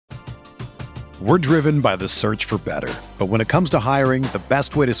We're driven by the search for better. But when it comes to hiring, the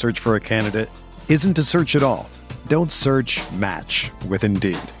best way to search for a candidate isn't to search at all. Don't search, match with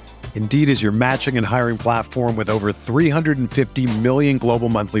Indeed. Indeed is your matching and hiring platform with over 350 million global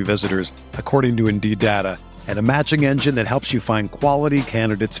monthly visitors, according to Indeed data, and a matching engine that helps you find quality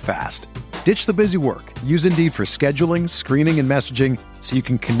candidates fast. Ditch the busy work. Use Indeed for scheduling, screening, and messaging so you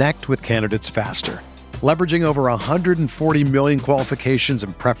can connect with candidates faster. Leveraging over 140 million qualifications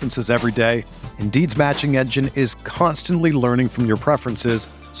and preferences every day, Indeed's matching engine is constantly learning from your preferences,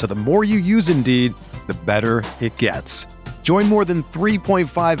 so the more you use Indeed, the better it gets. Join more than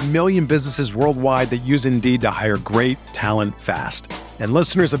 3.5 million businesses worldwide that use Indeed to hire great talent fast. And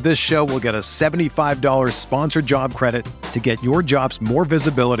listeners of this show will get a $75 sponsored job credit to get your jobs more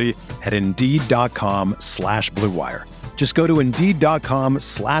visibility at Indeed.com/Blue Wire. Just go to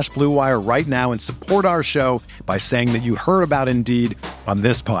Indeed.com/Blue Wire right now and support our show by saying that you heard about Indeed on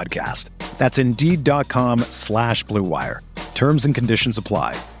this podcast. That's Indeed.com/Blue Wire. Terms and conditions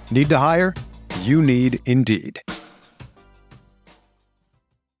apply. Need to hire? You need Indeed.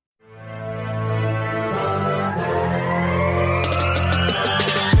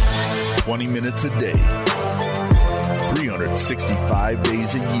 20 minutes a day, 365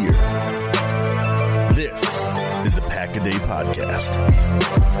 days a year. This is the Pack-A-Day Podcast.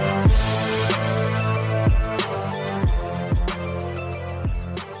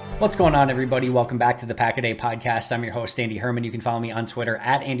 What's going on, everybody? Welcome back to the Pack-A-Day Podcast. I'm your host, Andy Herman. You can follow me on Twitter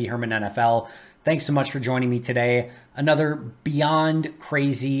at Andy Herman NFL. Thanks so much for joining me today. Another beyond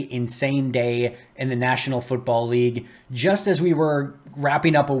crazy, insane day in the National Football League. Just as we were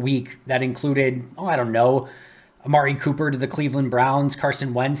wrapping up a week that included, Amari Cooper to the Cleveland Browns,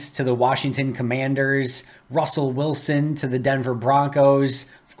 Carson Wentz to the Washington Commanders, Russell Wilson to the Denver Broncos,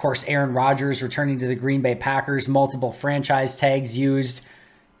 of course, Aaron Rodgers returning to the Green Bay Packers, multiple franchise tags used.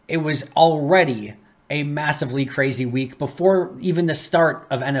 It was already a massively crazy week before even the start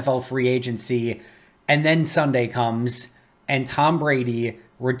of NFL free agency. And then Sunday comes and Tom Brady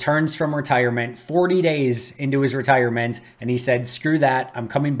returns from retirement 40 days into his retirement. And he said, screw that. I'm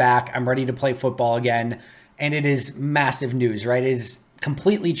coming back. I'm ready to play football again. And it is massive news, right? It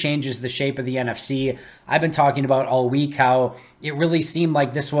completely changes the shape of the NFC. I've been talking about all week how it really seemed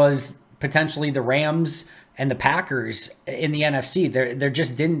like this was potentially the Rams and the Packers in the NFC. There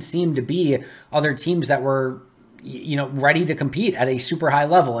just didn't seem to be other teams that were, ready to compete at a super high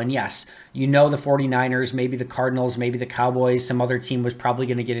level. And yes, the 49ers, maybe the Cardinals, maybe the Cowboys, some other team was probably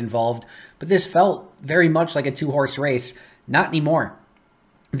going to get involved. But this felt very much like a two-horse race. Not anymore.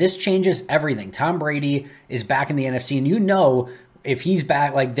 This changes everything. Tom Brady is back in the NFC, and if he's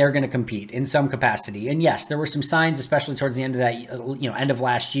back, they're going to compete in some capacity. And yes, there were some signs, especially towards the end of that, end of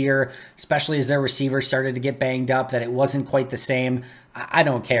last year, especially as their receivers started to get banged up, that it wasn't quite the same. I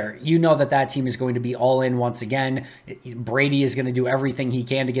don't care. That team is going to be all in once again. Brady is going to do everything he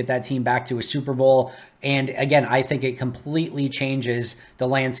can to get that team back to a Super Bowl. And again, I think it completely changes the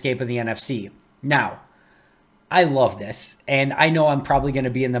landscape of the NFC. Now, I love this, and I know I'm probably going to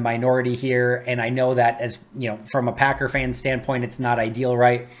be in the minority here, and I know that as, from a Packer fan standpoint, it's not ideal,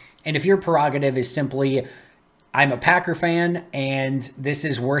 right? And if your prerogative is simply, I'm a Packer fan, and this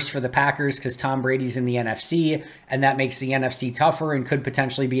is worse for the Packers because Tom Brady's in the NFC, and that makes the NFC tougher and could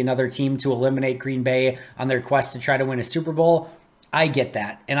potentially be another team to eliminate Green Bay on their quest to try to win a Super Bowl, I get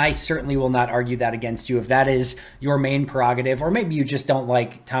that, and I certainly will not argue that against you if that is your main prerogative, or maybe you just don't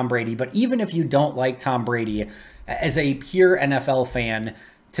like Tom Brady. But even if you don't like Tom Brady, as a pure NFL fan,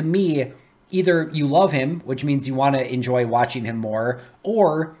 to me, either you love him, which means you want to enjoy watching him more,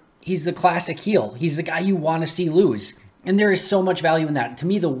 or he's the classic heel. He's the guy you want to see lose. And there is so much value in that. To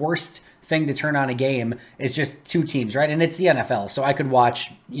me, the worst thing to turn on a game is just two teams, right? And it's the NFL. So I could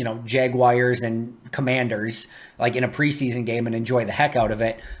watch, Jaguars and Commanders in a preseason game and enjoy the heck out of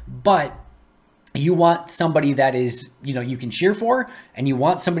it. But you want somebody that is, you can cheer for, and you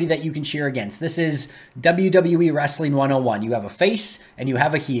want somebody that you can cheer against. This is WWE Wrestling 101. You have a face and you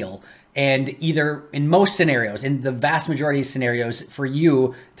have a heel. And either in most scenarios, in the vast majority of scenarios for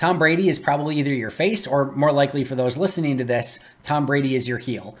you, Tom Brady is probably either your face, or more likely for those listening to this, Tom Brady is your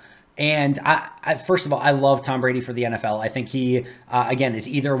heel. And I first of all, I love Tom Brady for the NFL. I think he, again, is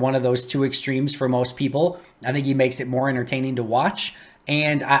either one of those two extremes for most people. I think he makes it more entertaining to watch.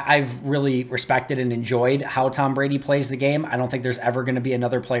 And I've really respected and enjoyed how Tom Brady plays the game. I don't think there's ever going to be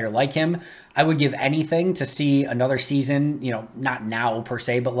another player like him. I would give anything to see another season, not now per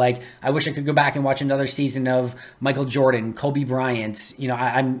se, but like I wish I could go back and watch another season of Michael Jordan, Kobe Bryant.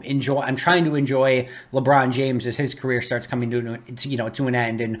 I'm trying to enjoy LeBron James as his career starts coming to an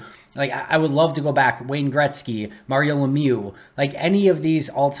end. And like I would love to go back, Wayne Gretzky, Mario Lemieux, like any of these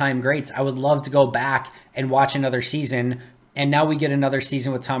all-time greats. I would love to go back and watch another season. And now we get another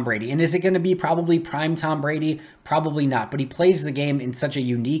season with Tom Brady. And is it going to be probably prime Tom Brady? Probably not. But he plays the game in such a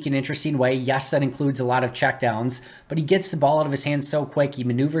unique and interesting way. Yes, that includes a lot of checkdowns, but he gets the ball out of his hands so quick. He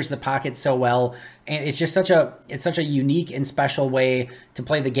maneuvers the pocket so well. And it's just such a unique and special way to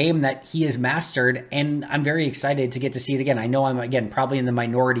play the game that he has mastered. And I'm very excited to get to see it again. I know I'm, again, probably in the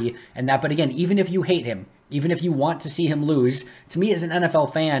minority and that. But again, even if you hate him, even if you want to see him lose, to me as an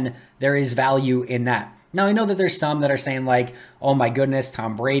NFL fan, there is value in that. Now, I know that there's some that are saying like, oh my goodness,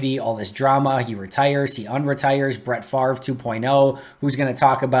 Tom Brady, all this drama, he retires, he unretires, Brett Favre 2.0, who's going to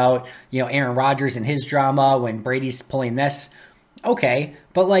talk about, Aaron Rodgers and his drama when Brady's pulling this. Okay,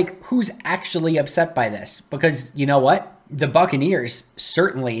 but like, who's actually upset by this? Because you know what? The Buccaneers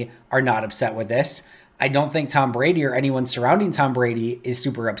certainly are not upset with this. I don't think Tom Brady or anyone surrounding Tom Brady is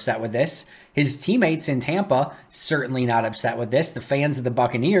super upset with this. His teammates in Tampa, certainly not upset with this. The fans of the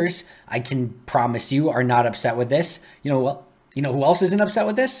Buccaneers, I can promise you, are not upset with this. You know who else isn't upset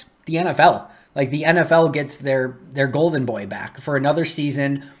with this? The NFL. Like the NFL gets their golden boy back for another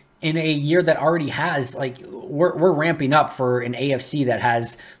season in a year that already has, like, we're ramping up for an AFC that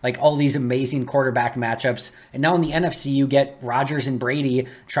has like all these amazing quarterback matchups. And now in the NFC, you get Rodgers and Brady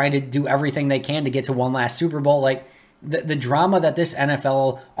trying to do everything they can to get to one last Super Bowl. Like the drama that this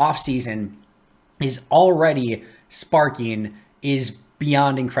NFL offseason is already sparking is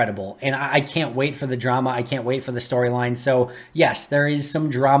beyond incredible. And I can't wait for the drama. I can't wait for the storyline. So yes, there is some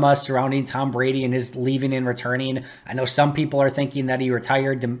drama surrounding Tom Brady and his leaving and returning. I know some people are thinking that he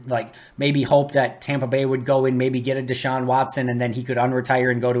retired to like maybe hope that Tampa Bay would go and maybe get a Deshaun Watson and then he could unretire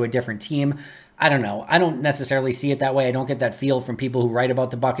and go to a different team. I don't know. I don't necessarily see it that way. I don't get that feel from people who write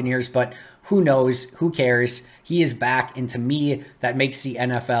about the Buccaneers, but who knows? Who cares? He is back. And to me, that makes the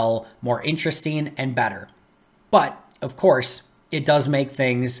NFL more interesting and better. But of course, it does make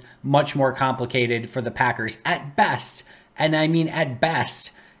things much more complicated for the Packers at best. And I mean, at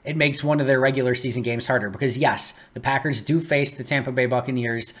best, it makes one of their regular season games harder because yes, the Packers do face the Tampa Bay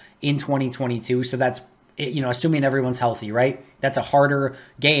Buccaneers in 2022. So that's, assuming everyone's healthy, right? That's a harder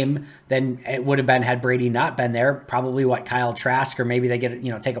game than it would have been had Brady not been there. Probably Kyle Trask, or maybe they get,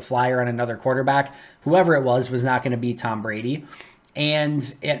 take a flyer on another quarterback. Whoever it was not going to be Tom Brady.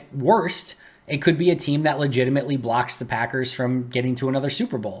 And at worst, it could be a team that legitimately blocks the Packers from getting to another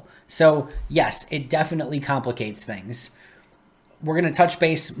Super Bowl. So yes, it definitely complicates things. We're going to touch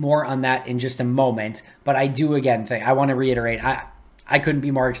base more on that in just a moment, but I do again think, I want to reiterate, I couldn't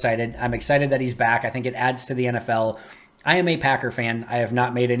be more excited. I'm excited that he's back. I think it adds to the NFL. I am a Packer fan. I have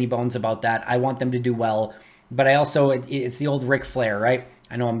not made any bones about that. I want them to do well, but I also, it's the old Ric Flair, right?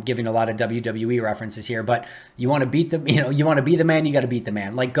 I know I'm giving a lot of WWE references here, but you want to beat the, you want to be the man, you got to beat the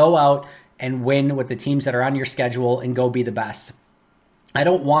man. Like go out and win with the teams that are on your schedule and go be the best. I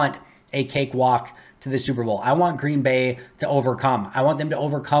don't want a cakewalk to the Super Bowl. I want Green Bay to overcome. I want them to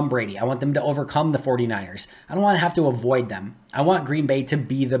overcome Brady. I want them to overcome the 49ers. I don't want to have to avoid them. I want Green Bay to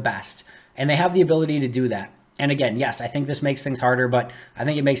be the best. And they have the ability to do that. And again, yes, I think this makes things harder, but I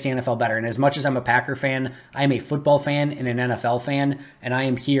think it makes the NFL better. And as much as I'm a Packer fan, I am a football fan and an NFL fan, and I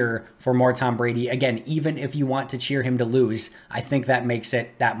am here for more Tom Brady. Again, even if you want to cheer him to lose, I think that makes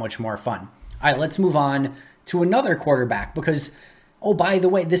it that much more fun. All right, let's move on to another quarterback because, oh, by the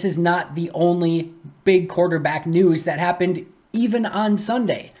way, this is not the only big quarterback news that happened even on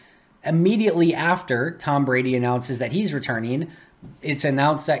Sunday. Immediately after Tom Brady announces that he's returning, it's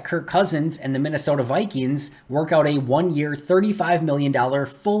announced that Kirk Cousins and the Minnesota Vikings work out a 1-year, $35 million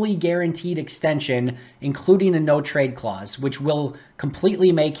fully guaranteed extension, including a no-trade clause, which will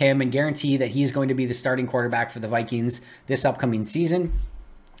completely make him and guarantee that he's going to be the starting quarterback for the Vikings this upcoming season.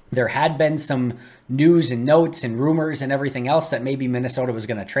 There had been some news and notes and rumors and everything else that maybe Minnesota was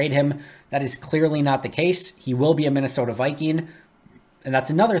going to trade him. That is clearly not the case. He will be a Minnesota Viking. And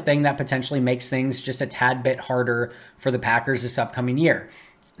that's another thing that potentially makes things just a tad bit harder for the Packers this upcoming year.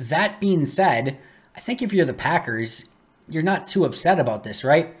 That being said, I think if you're the Packers, you're not too upset about this,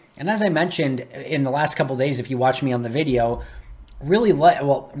 right? And as I mentioned in the last couple of days, if you watch me on the video, really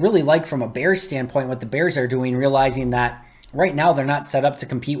like from a Bears standpoint what the Bears are doing, realizing that right now they're not set up to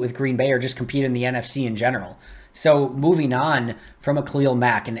compete with Green Bay or just compete in the NFC in general. So moving on from a Khalil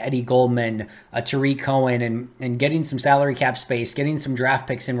Mack and Eddie Goldman, a Tariq Cohen, and getting some salary cap space, getting some draft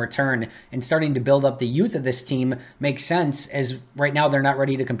picks in return, and starting to build up the youth of this team makes sense, as right now they're not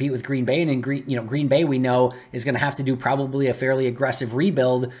ready to compete with Green Bay. And Green Bay, we know, is going to have to do probably a fairly aggressive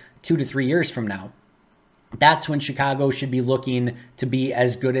rebuild 2 to 3 years from now. That's when Chicago should be looking to be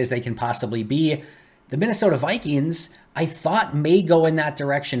as good as they can possibly be. The Minnesota Vikings, I thought, may go in that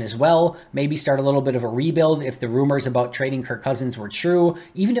direction as well. Maybe start a little bit of a rebuild if the rumors about trading Kirk Cousins were true.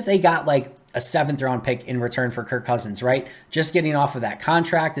 Even if they got like a 7th round pick in return for Kirk Cousins, right? Just getting off of that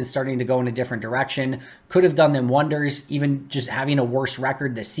contract and starting to go in a different direction could have done them wonders. Even just having a worse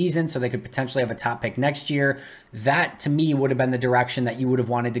record this season so they could potentially have a top pick next year. That to me would have been the direction that you would have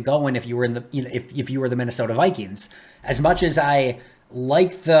wanted to go in if you were in the if you were the Minnesota Vikings. As much as I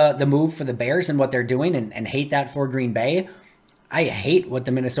like the move for the Bears and what they're doing and hate that for Green Bay, I hate what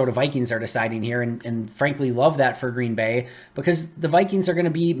the Minnesota Vikings are deciding here and frankly love that for Green Bay because the Vikings are going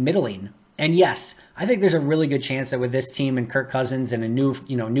to be middling. And yes, I think there's a really good chance that with this team and Kirk Cousins and a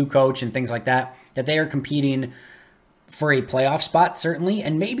new coach and things like that, that they are competing for a playoff spot, certainly,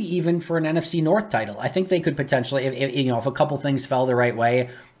 and maybe even for an NFC North title. I think they could potentially, if a couple things fell the right way.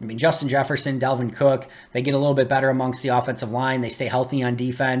 I mean, Justin Jefferson, Dalvin Cook, they get a little bit better amongst the offensive line. They stay healthy on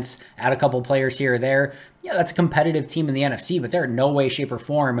defense, add a couple players here or there. Yeah, that's a competitive team in the NFC, but they're in no way, shape, or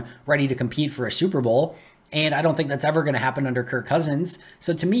form ready to compete for a Super Bowl. And I don't think that's ever going to happen under Kirk Cousins.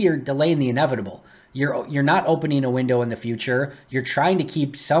 So to me, you're delaying the inevitable. You're not opening a window in the future. You're trying to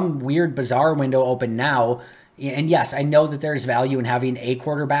keep some weird, bizarre window open now. And yes, I know that there's value in having a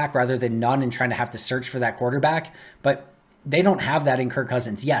quarterback rather than none and trying to have to search for that quarterback, but they don't have that in Kirk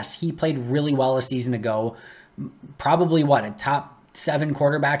Cousins. Yes, he played really well a season ago. Probably a top 7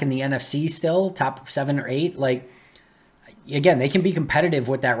 quarterback in the NFC still, top 7 or 8. Like, again, they can be competitive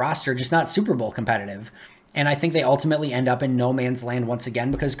with that roster, just not Super Bowl competitive. And I think they ultimately end up in no man's land once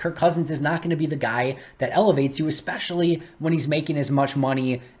again because Kirk Cousins is not going to be the guy that elevates you, especially when he's making as much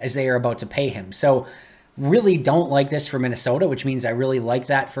money as they are about to pay him. So really don't like this for Minnesota, which means I really like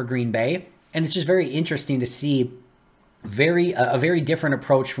that for Green Bay. And it's just very interesting to see a very different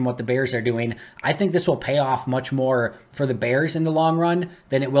approach from what the Bears are doing. I think this will pay off much more for the Bears in the long run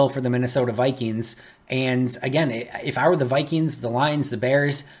than it will for the Minnesota Vikings. And again, if I were the Vikings, the Lions, the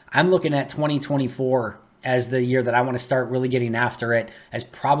Bears, I'm looking at 2024 as the year that I want to start really getting after it, as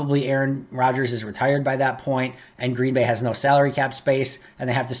probably Aaron Rodgers is retired by that point and Green Bay has no salary cap space and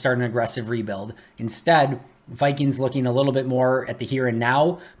they have to start an aggressive rebuild. Instead, Vikings looking a little bit more at the here and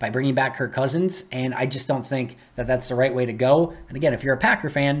now by bringing back Kirk Cousins, and I just don't think that that's the right way to go. And again, if you're a Packer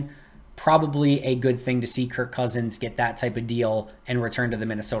fan, probably a good thing to see Kirk Cousins get that type of deal and return to the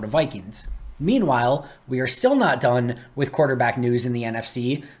Minnesota Vikings. Meanwhile, we are still not done with quarterback news in the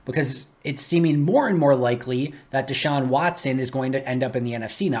NFC because it's seeming more and more likely that Deshaun Watson is going to end up in the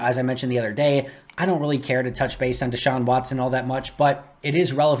NFC. Now, as I mentioned the other day, I don't really care to touch base on Deshaun Watson all that much, but it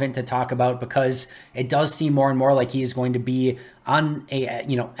is relevant to talk about because it does seem more and more like he is going to be on a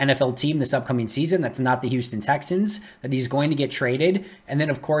NFL team this upcoming season. That's not the Houston Texans, that he's going to get traded. And then,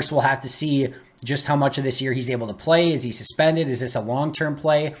 of course, we'll have to see just how much of this year he's able to play. Is he suspended? Is this a long-term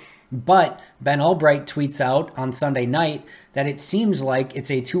play? But Ben Albright tweets out on Sunday night that it seems like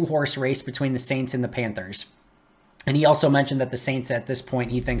it's a 2-horse race between the Saints and the Panthers. And he also mentioned that the Saints at this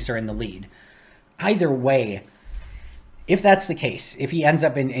point he thinks are in the lead. Either way, if that's the case, if he ends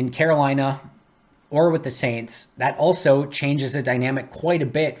up in Carolina or with the Saints, that also changes the dynamic quite a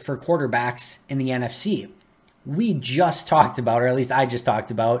bit for quarterbacks in the NFC. We just talked about, or at least I just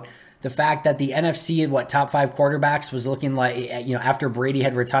talked about, the fact that the NFC, top 5 quarterbacks was looking like, after Brady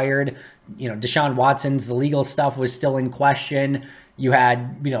had retired, Deshaun Watson's, the legal stuff was still in question. You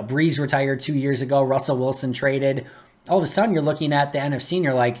had, Breeze retired 2 years ago, Russell Wilson traded. All of a sudden you're looking at the NFC and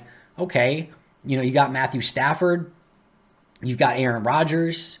you're like, okay, you got Matthew Stafford, you've got Aaron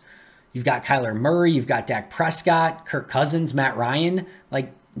Rodgers, you've got Kyler Murray, you've got Dak Prescott, Kirk Cousins, Matt Ryan.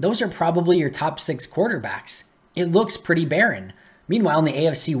 Like, those are probably your top 6 quarterbacks. It looks pretty barren. Meanwhile, in the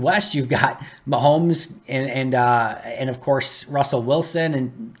AFC West, you've got Mahomes and of course Russell Wilson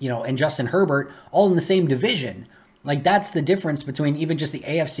and Justin Herbert all in the same division. Like, that's the difference between even just the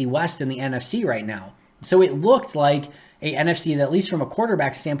AFC West and the NFC right now. So it looked like a NFC that, at least from a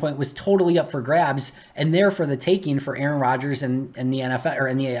quarterback standpoint, was totally up for grabs and there for the taking for Aaron Rodgers and the NFL or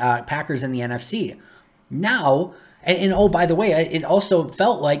in the Packers in the NFC. Now. And oh, by the way, it also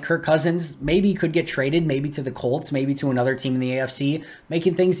felt like Kirk Cousins maybe could get traded, maybe to the Colts, maybe to another team in the AFC,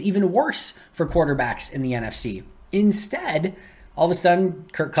 making things even worse for quarterbacks in the NFC. Instead, all of a sudden,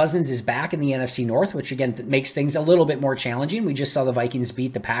 Kirk Cousins is back in the NFC North, which again makes things a little bit more challenging. We just saw the Vikings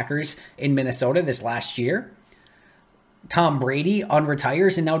beat the Packers in Minnesota this last year. Tom Brady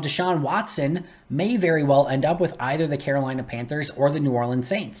unretires, and now Deshaun Watson may very well end up with either the Carolina Panthers or the New Orleans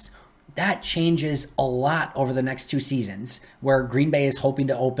Saints. That changes a lot over the next 2 seasons, where Green Bay is hoping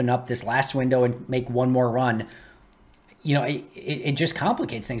to open up this last window and make one more run. You know, it just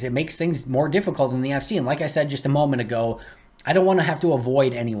complicates things. It makes things more difficult in the NFC. And like I said just a moment ago, I don't want to have to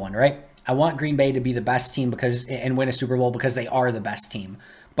avoid anyone, right? I want Green Bay to be the best team and win a Super Bowl because they are the best team.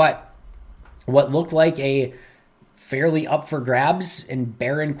 But what looked like a fairly up for grabs and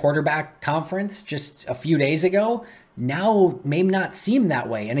barren quarterback conference just a few days ago now may not seem that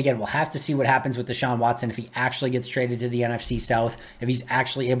way. And again, we'll have to see what happens with Deshaun Watson if he actually gets traded to the NFC South, if he's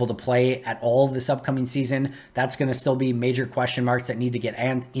actually able to play at all this upcoming season. That's going to still be major question marks that need to get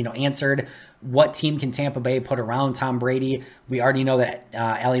answered. What team can Tampa Bay put around Tom Brady? We already know that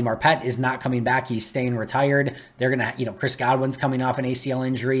Ali Marpet is not coming back. He's staying retired. They're going to, Chris Godwin's coming off an ACL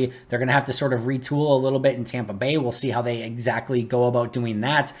injury. They're going to have to sort of retool a little bit in Tampa Bay. We'll see how they exactly go about doing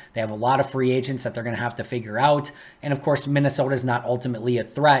that. They have a lot of free agents that they're going to have to figure out. And of course, Minnesota's not ultimately a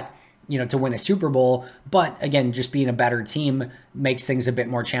threat, to win a Super Bowl. But again, just being a better team makes things a bit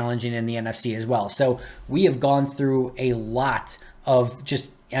more challenging in the NFC as well. So we have gone through a lot of just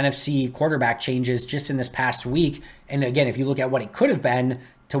NFC quarterback changes just in this past week. And again, if you look at what it could have been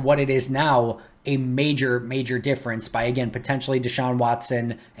to what it is now, a major, major difference by, again, potentially Deshaun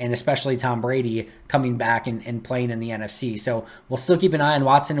Watson and especially Tom Brady coming back and playing in the NFC. So we'll still keep an eye on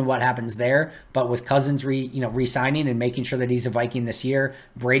Watson and what happens there. But with Cousins re-signing and making sure that he's a Viking this year,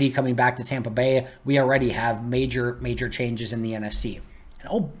 Brady coming back to Tampa Bay, we already have major, major changes in the NFC.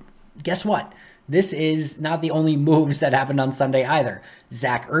 And guess what? This is not the only moves that happened on Sunday either.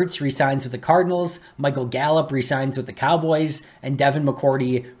 Zach Ertz resigns with the Cardinals, Michael Gallup resigns with the Cowboys, and Devin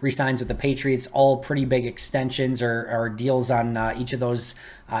McCourty resigns with the Patriots. All pretty big extensions or deals on each of those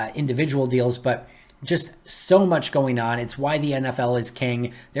individual deals, but just so much going on. It's why the NFL is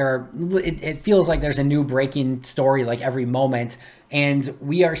king. It feels like there's a new breaking story like every moment. And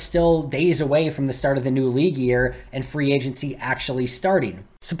we are still days away from the start of the new league year and free agency actually starting.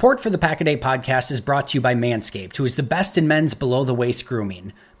 Support for the Pack-A-Day podcast is brought to you by Manscaped, who is the best in men's below-the-waist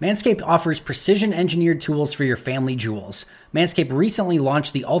grooming. Manscaped offers precision-engineered tools for your family jewels. Manscaped recently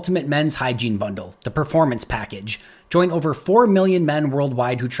launched the Ultimate Men's Hygiene Bundle, the Performance Package. Join over 4 million men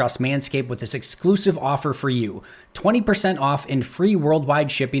worldwide who trust Manscaped with this exclusive offer for you. 20% off and free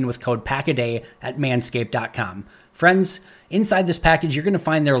worldwide shipping with code Pack-A-Day at manscaped.com. Friends, inside this package, you're going to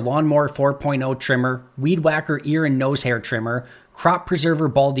find their Lawnmower 4.0 trimmer, Weed Whacker ear and nose hair trimmer, Crop Preserver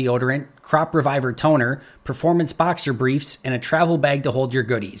ball deodorant, Crop Reviver toner, Performance boxer briefs, and a travel bag to hold your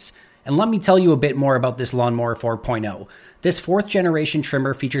goodies. And let me tell you a bit more about this Lawnmower 4.0. This 4th generation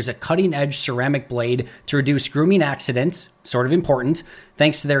trimmer features a cutting-edge ceramic blade to reduce grooming accidents, sort of important,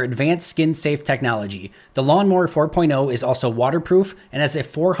 thanks to their advanced skin-safe technology. The Lawnmower 4.0 is also waterproof and has a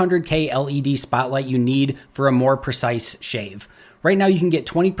 400K LED spotlight you need for a more precise shave. Right now, you can get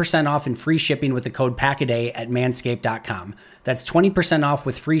 20% off and free shipping with the code PACKADAY at manscaped.com. That's 20% off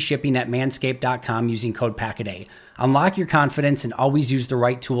with free shipping at manscaped.com using code PACKADAY. Unlock your confidence and always use the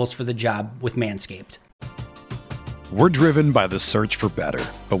right tools for the job with Manscaped. We're driven by the search for better.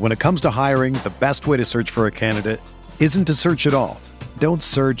 But when it comes to hiring, the best way to search for a candidate isn't to search at all. Don't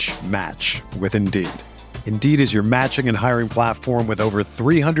search, match with Indeed. Indeed is your matching and hiring platform with over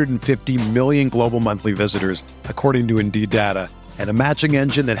 350 million global monthly visitors, according to Indeed data, and a matching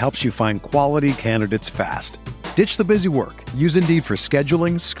engine that helps you find quality candidates fast. Ditch the busy work. Use Indeed for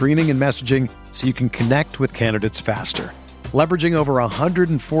scheduling, screening, and messaging so you can connect with candidates faster. Leveraging over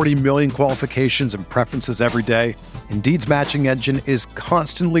 140 million qualifications and preferences every day, Indeed's matching engine is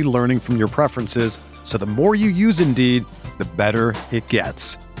constantly learning from your preferences, so the more you use Indeed, the better it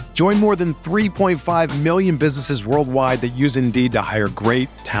gets. Join more than 3.5 million businesses worldwide that use Indeed to hire great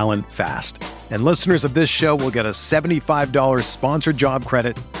talent fast. And listeners of this show will get a $75 sponsored job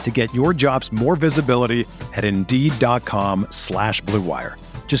credit to get your jobs more visibility at Indeed.com/Blue Wire.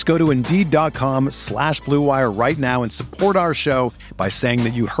 Just go to Indeed.com/Blue Wire right now and support our show by saying that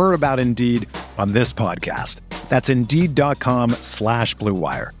you heard about Indeed on this podcast. That's Indeed.com/Blue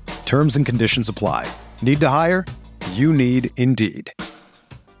Wire. Terms and conditions apply. Need to hire? You need Indeed.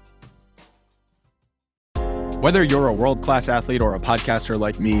 Whether you're a world-class athlete or a podcaster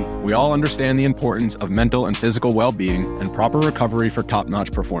like me, we all understand the importance of mental and physical well-being and proper recovery for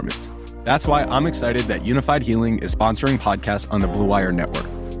top-notch performance. That's why I'm excited that Unified Healing is sponsoring podcasts on the Blue Wire Network.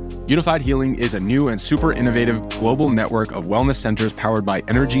 Unified Healing is a new and super innovative global network of wellness centers powered by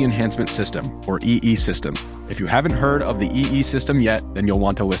Energy Enhancement System, or EE System. If you haven't heard of the EE System yet, then you'll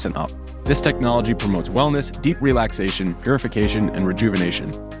want to listen up. This technology promotes wellness, deep relaxation, purification, and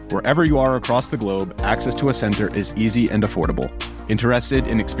rejuvenation. Wherever you are across the globe, access to a center is easy and affordable. Interested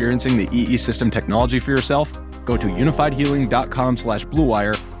in experiencing the EE System technology for yourself? Go to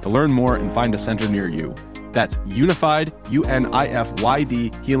unifiedhealing.com/bluewire to learn more and find a center near you. That's unified,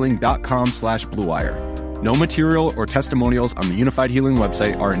 UNIFYD healing.com/bluewire. No material or testimonials on the Unified Healing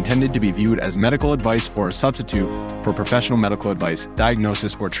website are intended to be viewed as medical advice or a substitute for professional medical advice,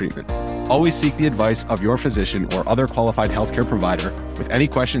 diagnosis, or treatment. Always seek the advice of your physician or other qualified healthcare provider with any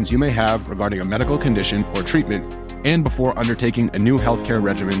questions you may have regarding a medical condition or treatment and before undertaking a new healthcare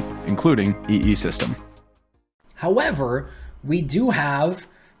regimen, including EE System. However, we do have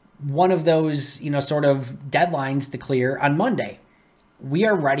one of those, sort of deadlines to clear on Monday. We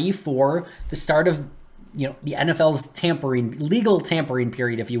are ready for the start of the NFL's legal tampering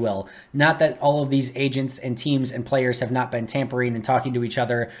period, if you will. Not that all of these agents and teams and players have not been tampering and talking to each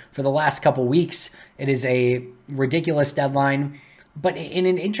other for the last couple weeks. It is a ridiculous deadline, but in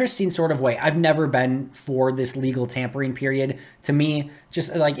an interesting sort of way. I've never been for this legal tampering period. To me,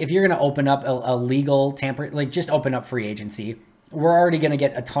 just like if you're going to open up a legal tampering, like just open up free agency. We're already going to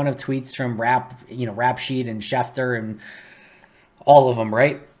get a ton of tweets from Rap Sheet and Schefter and all of them,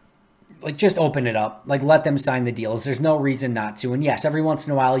 right? Like, just open it up. Like, let them sign the deals. There's no reason not to. And yes, every once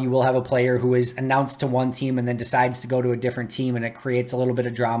in a while, you will have a player who is announced to one team and then decides to go to a different team, and it creates a little bit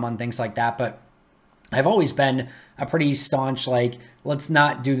of drama and things like that. But I've always been a pretty staunch, like, let's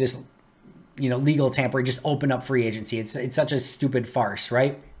not do this, legal tampering. Just open up free agency. It's such a stupid farce,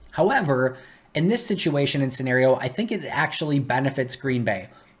 right? However, in this situation and scenario, I think it actually benefits Green Bay.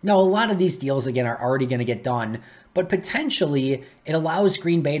 Now, a lot of these deals, again, are already going to get done, but potentially it allows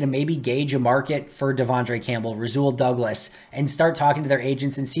Green Bay to maybe gauge a market for Devondre Campbell, Rasul Douglas, and start talking to their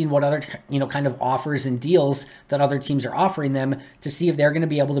agents and seeing what other, kind of offers and deals that other teams are offering them to see if they're going to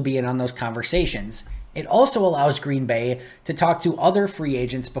be able to be in on those conversations. It also allows Green Bay to talk to other free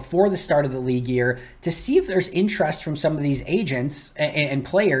agents before the start of the league year to see if there's interest from some of these agents and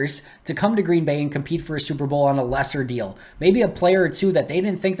players to come to Green Bay and compete for a Super Bowl on a lesser deal. Maybe a player or two that they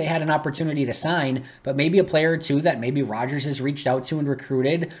didn't think they had an opportunity to sign, but maybe a player or two that maybe Rodgers has reached out to and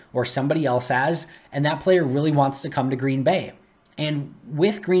recruited or somebody else has, and that player really wants to come to Green Bay. And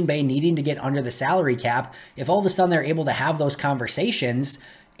with Green Bay needing to get under the salary cap, if all of a sudden they're able to have those conversations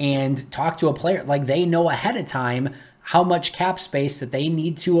and talk to a player, like they know ahead of time how much cap space that they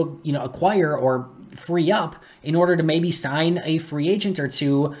need to, acquire or free up in order to maybe sign a free agent or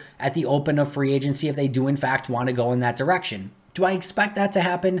two at the open of free agency if they do in fact want to go in that direction. Do I expect that to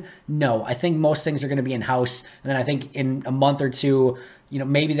happen? No. I think most things are going to be in-house. And then I think in a month or two,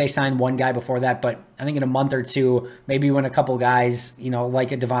 maybe they sign one guy before that, but I think in a month or two, maybe when a couple guys,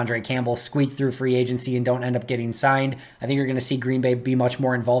 like a Devondre Campbell squeak through free agency and don't end up getting signed, I think you're going to see Green Bay be much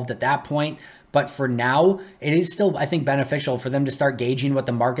more involved at that point. But for now, it is still, I think, beneficial for them to start gauging what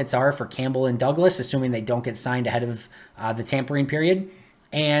the markets are for Campbell and Douglas, assuming they don't get signed ahead of the tampering period.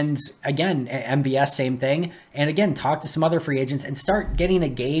 And again, MVS, same thing. And again, talk to some other free agents and start getting a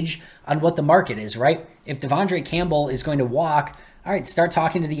gauge on what the market is, right? If Devondre Campbell is going to walk, all right, start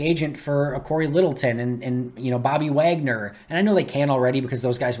talking to the agent for a Corey Littleton and Bobby Wagner. And I know they can already because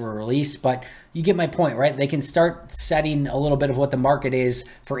those guys were released, but you get my point, right? They can start setting a little bit of what the market is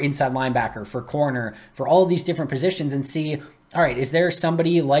for inside linebacker, for corner, for all of these different positions and see, all right, is there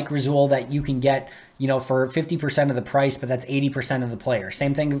somebody like Rasul that you can get, for 50% of the price, but that's 80% of the player?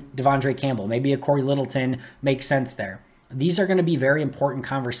 Same thing with Devondre Campbell. Maybe a Corey Littleton makes sense there. These are going to be very important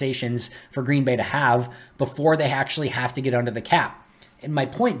conversations for Green Bay to have before they actually have to get under the cap. And my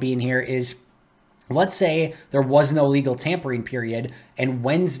point being here is, let's say there was no legal tampering period and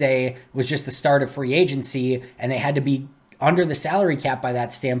Wednesday was just the start of free agency and they had to be under the salary cap by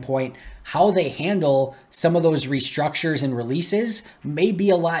that standpoint. How they handle some of those restructures and releases may be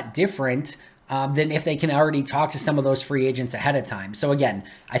a lot different than if they can already talk to some of those free agents ahead of time. So again,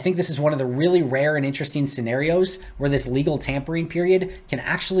 I think this is one of the really rare and interesting scenarios where this legal tampering period can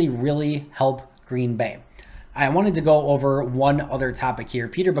actually really help Green Bay. I wanted to go over one other topic here.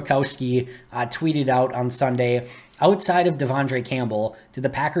 Peter Bukowski tweeted out on Sunday, outside of Devondre Campbell, do the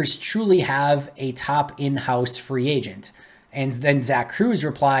Packers truly have a top in-house free agent? And then Zach Cruz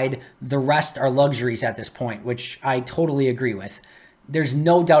replied, the rest are luxuries at this point, which I totally agree with. There's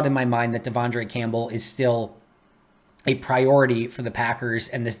no doubt in my mind that Devondre Campbell is still a priority for the Packers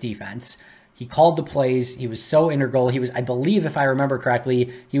and this defense. He called the plays. He was so integral. He was, I believe, if I remember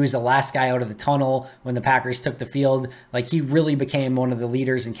correctly, he was the last guy out of the tunnel when the Packers took the field. Like, he really became one of the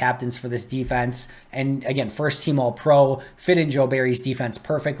leaders and captains for this defense. And again, first team All-Pro, fit in Joe Barry's defense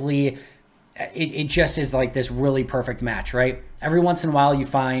perfectly. it just is like this really perfect match, right? Every once in a while you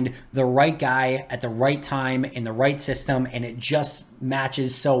find the right guy at the right time in the right system, and it just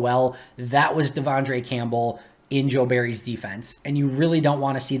matches so well. That was Devondre Campbell in Joe Barry's defense, and you really don't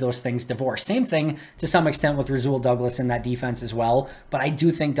want to see those things divorce. Same thing to some extent with Rasul Douglas in that defense as well, but I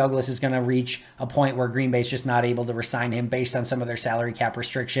do think Douglas is going to reach a point where Green Bay's just not able to re-sign him based on some of their salary cap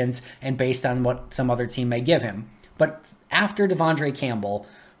restrictions and based on what some other team may give him. But after Devondre Campbell,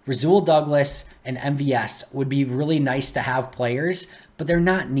 Rasul Douglas and MVS would be really nice to have players, but they're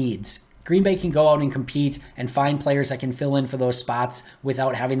not needs. Green Bay can go out and compete and find players that can fill in for those spots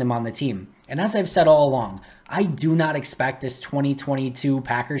without having them on the team. And as I've said all along, I do not expect this 2022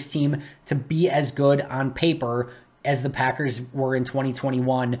 Packers team to be as good on paper as the Packers were in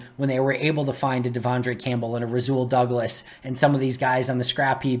 2021 when they were able to find a Devondre Campbell and a Rasul Douglas and some of these guys on the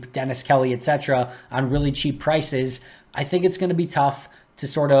scrap heap, Dennis Kelly, etc., on really cheap prices. I think it's going to be tough to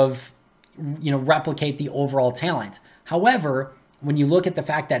sort of, replicate the overall talent. However, when you look at the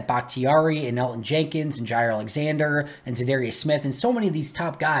fact that Bakhtiari and Elgton Jenkins and Jair Alexander and Za'Darius Smith and so many of these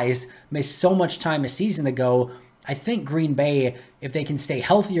top guys missed so much time a season ago, I think Green Bay, if they can stay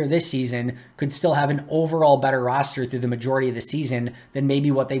healthier this season, could still have an overall better roster through the majority of the season than maybe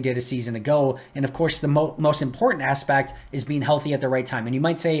what they did a season ago. And of course, the most important aspect is being healthy at the right time. And you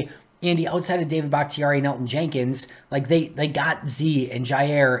might say, Andy, outside of David Bakhtiari and Elgton Jenkins, like they got Z and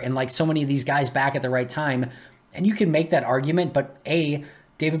Jair and like so many of these guys back at the right time. And you can make that argument, but A,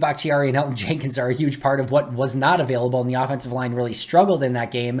 David Bakhtiari and Elgton Jenkins are a huge part of what was not available, and the offensive line really struggled in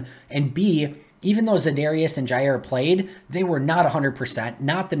that game. And B, even though Za'Darius and Jair played, they were not 100%,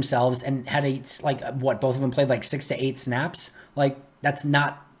 not themselves, and had both of them played like 6 to 8 snaps. Like, that's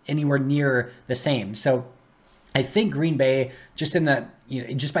not anywhere near the same. So I think Green Bay, just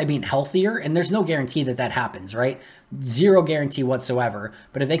by being healthier, and there's no guarantee that happens, right? Zero guarantee whatsoever.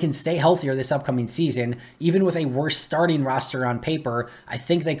 But if they can stay healthier this upcoming season, even with a worse starting roster on paper, I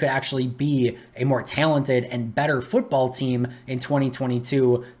think they could actually be a more talented and better football team in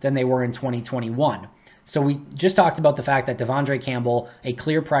 2022 than they were in 2021. So we just talked about the fact that Devondre Campbell, a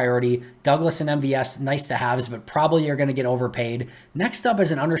clear priority. Douglas and MVS, nice to haves, but probably are going to get overpaid. Next up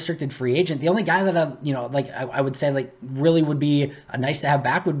is an unrestricted free agent. The only guy that I would say really would be a nice to have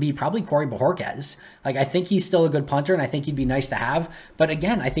back would be probably Corey Bojorquez. I think he's still a good punter, and I think he'd be nice to have. But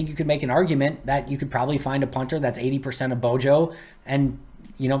again, I think you could make an argument that you could probably find a punter that's 80% of Bojo and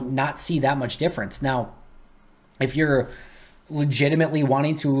not see that much difference. Now, if you're legitimately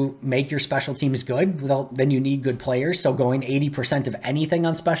wanting to make your special teams good, well, then you need good players. So going 80% of anything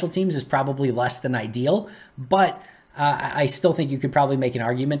on special teams is probably less than ideal, but I still think you could probably make an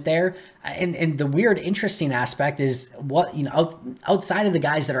argument there. And the weird, interesting aspect is outside of the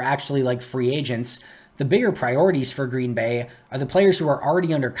guys that are actually like free agents, the bigger priorities for Green Bay are the players who are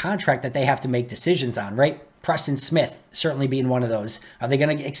already under contract that they have to make decisions on, right? Preston Smith certainly being one of those. Are they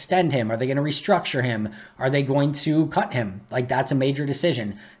going to extend him? Are they going to restructure him? Are they going to cut him? That's a major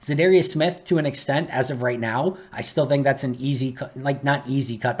decision. Za'Darius Smith, to an extent, as of right now, I still think that's an easy cut, not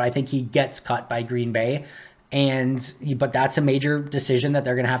easy cut, but I think he gets cut by Green Bay. But that's a major decision that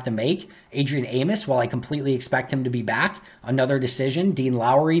they're going to have to make. Adrian Amos, while I completely expect him to be back, another decision. Dean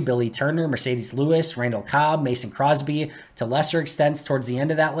Lowry, Billy Turner, Mercedes Lewis, Randall Cobb, Mason Crosby, to lesser extents towards the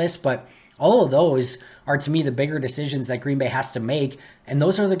end of that list. But all of those are, to me, the bigger decisions that Green Bay has to make, and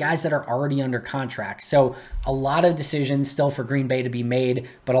those are the guys that are already under contract. So a lot of decisions still for Green Bay to be made,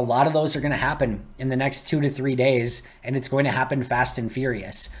 but a lot of those are going to happen in the next 2 to 3 days, and it's going to happen fast and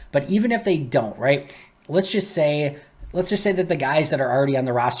furious. But even if they don't, right, let's just say that the guys that are already on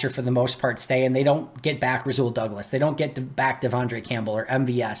the roster for the most part stay, and they don't get back Rasul Douglas, they don't get back Devondre Campbell or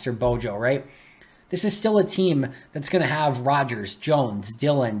MVS or Bojo, right? This is still a team that's going to have Rodgers, Jones,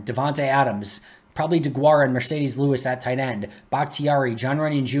 Dillon, Devontae Adams, probably DeGuara and Mercedes Lewis at tight end, Bakhtiari, John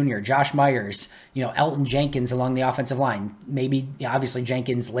Runyon Jr., Josh Myers, Elgton Jenkins along the offensive line. Maybe, obviously,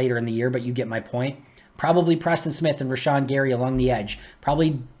 Jenkins later in the year, but you get my point. Probably Preston Smith and Rashawn Gary along the edge.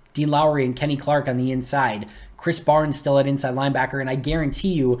 Probably Dean Lowry and Kenny Clark on the inside. Chris Barnes still at inside linebacker, and I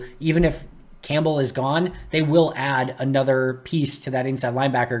guarantee you, even if Campbell is gone, they will add another piece to that inside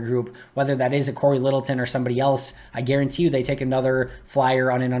linebacker group, whether that is a Corey Littleton or somebody else. I guarantee you they take another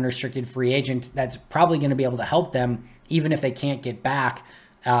flyer on an unrestricted free agent that's probably going to be able to help them, even if they can't get back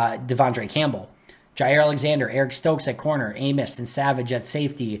Devondre Campbell. Jair Alexander, Eric Stokes at corner, Amos and Savage at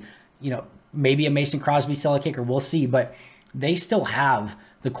safety. Maybe a Mason Crosby still a kicker. We'll see, but they still have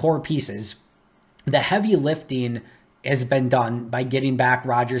the core pieces. The heavy lifting has been done by getting back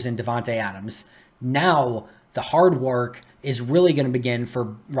Rodgers and Devontae Adams. Now, the hard work is really going to begin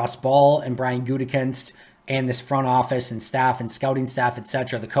for Russ Ball and Brian Gutekunst and this front office and staff and scouting staff,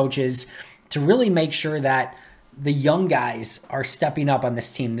 etc., the coaches, to really make sure that the young guys are stepping up on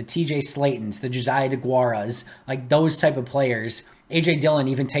this team, the TJ Slaytons, the Josiah DeGuaras, like those type of players. AJ Dillon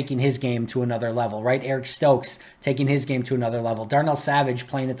even taking his game to another level, right? Eric Stokes taking his game to another level. Darnell Savage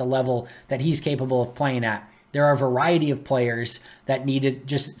playing at the level that he's capable of playing at. There are a variety of players that need to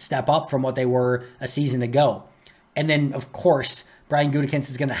just step up from what they were a season ago. And then, of course, Brian Gutekunst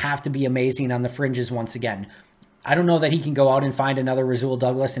is going to have to be amazing on the fringes once again. I don't know that he can go out and find another Rasul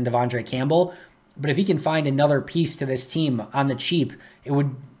Douglas and Devondre Campbell, but if he can find another piece to this team on the cheap, it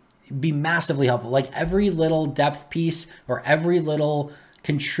would be massively helpful. Like every little depth piece or every little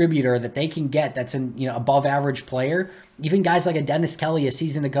contributor that they can get that's an above average player, even guys like a Dennis Kelly a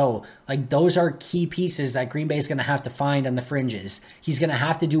season ago, like those are key pieces that Green Bay is going to have to find on the fringes. He's going to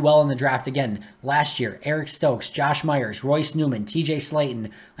have to do well in the draft again. Last year, Eric Stokes, Josh Myers, Royce Newman, TJ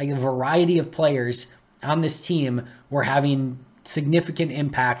Slayton, like a variety of players on this team were having significant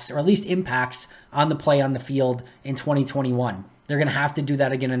impacts, or at least impacts on the play on the field in 2021. They're going to have to do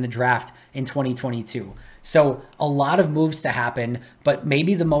that again in the draft in 2022. So a lot of moves to happen, but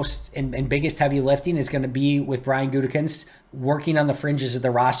maybe the most and biggest heavy lifting is going to be with Brian Gutekunst working on the fringes of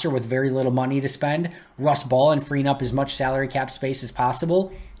the roster with very little money to spend, Russ Ball and freeing up as much salary cap space as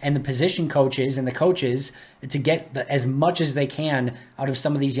possible, and the position coaches and the coaches to get as much as they can out of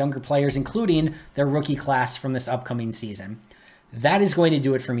some of these younger players, including their rookie class from this upcoming season. That is going to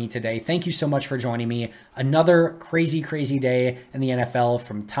do it for me today. Thank you so much for joining me. Another crazy, crazy day in the NFL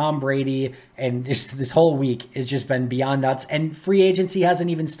from Tom Brady, and this whole week has just been beyond nuts, and free agency hasn't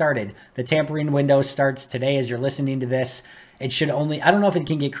even started. The tampering window starts today as you're listening to this. It should only, I don't know if it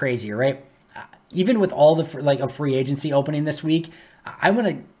can get crazier, right? Even with all the a free agency opening this week, I'm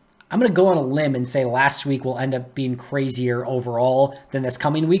going to go on a limb and say last week will end up being crazier overall than this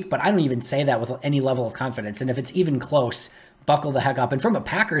coming week, but I don't even say that with any level of confidence. And if it's even close, buckle the heck up. And from a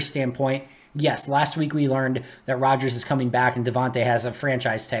Packers standpoint, yes, last week we learned that Rodgers is coming back and Devontae has a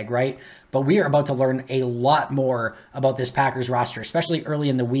franchise tag, right? But we are about to learn a lot more about this Packers roster, especially early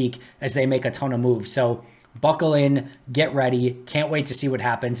in the week as they make a ton of moves. So buckle in, get ready. Can't wait to see what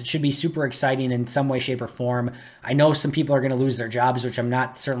happens. It should be super exciting in some way, shape, or form. I know some people are going to lose their jobs, which I'm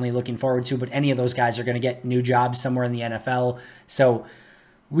not certainly looking forward to, but any of those guys are going to get new jobs somewhere in the NFL. So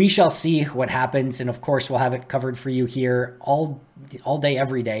we shall see what happens, and of course, we'll have it covered for you here all day,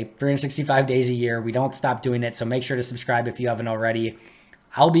 every day, 365 days a year. We don't stop doing it, so make sure to subscribe if you haven't already.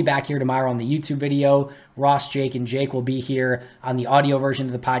 I'll be back here tomorrow on the YouTube video. Ross, Jake, and Jake will be here on the audio version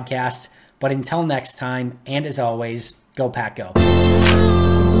of the podcast. But until next time, and as always, go Pack Go.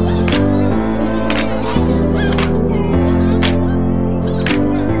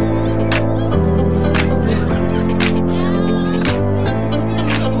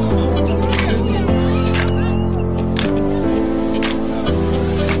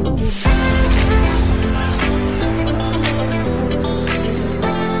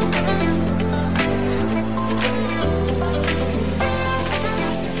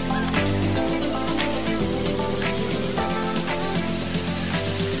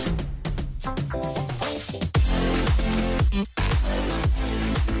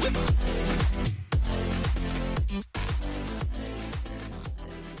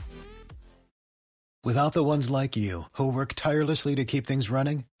 Without the ones like you, who work tirelessly to keep things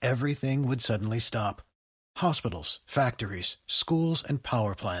running, everything would suddenly stop. Hospitals, factories, schools, and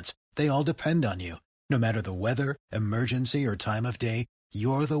power plants, they all depend on you. No matter the weather, emergency, or time of day,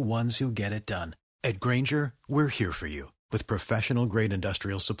 you're the ones who get it done. At Grainger, we're here for you with professional-grade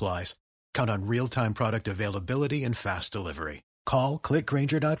industrial supplies. Count on real-time product availability and fast delivery. Call, click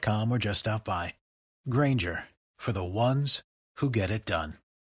Grainger.com, or just stop by. Grainger, for the ones who get it done.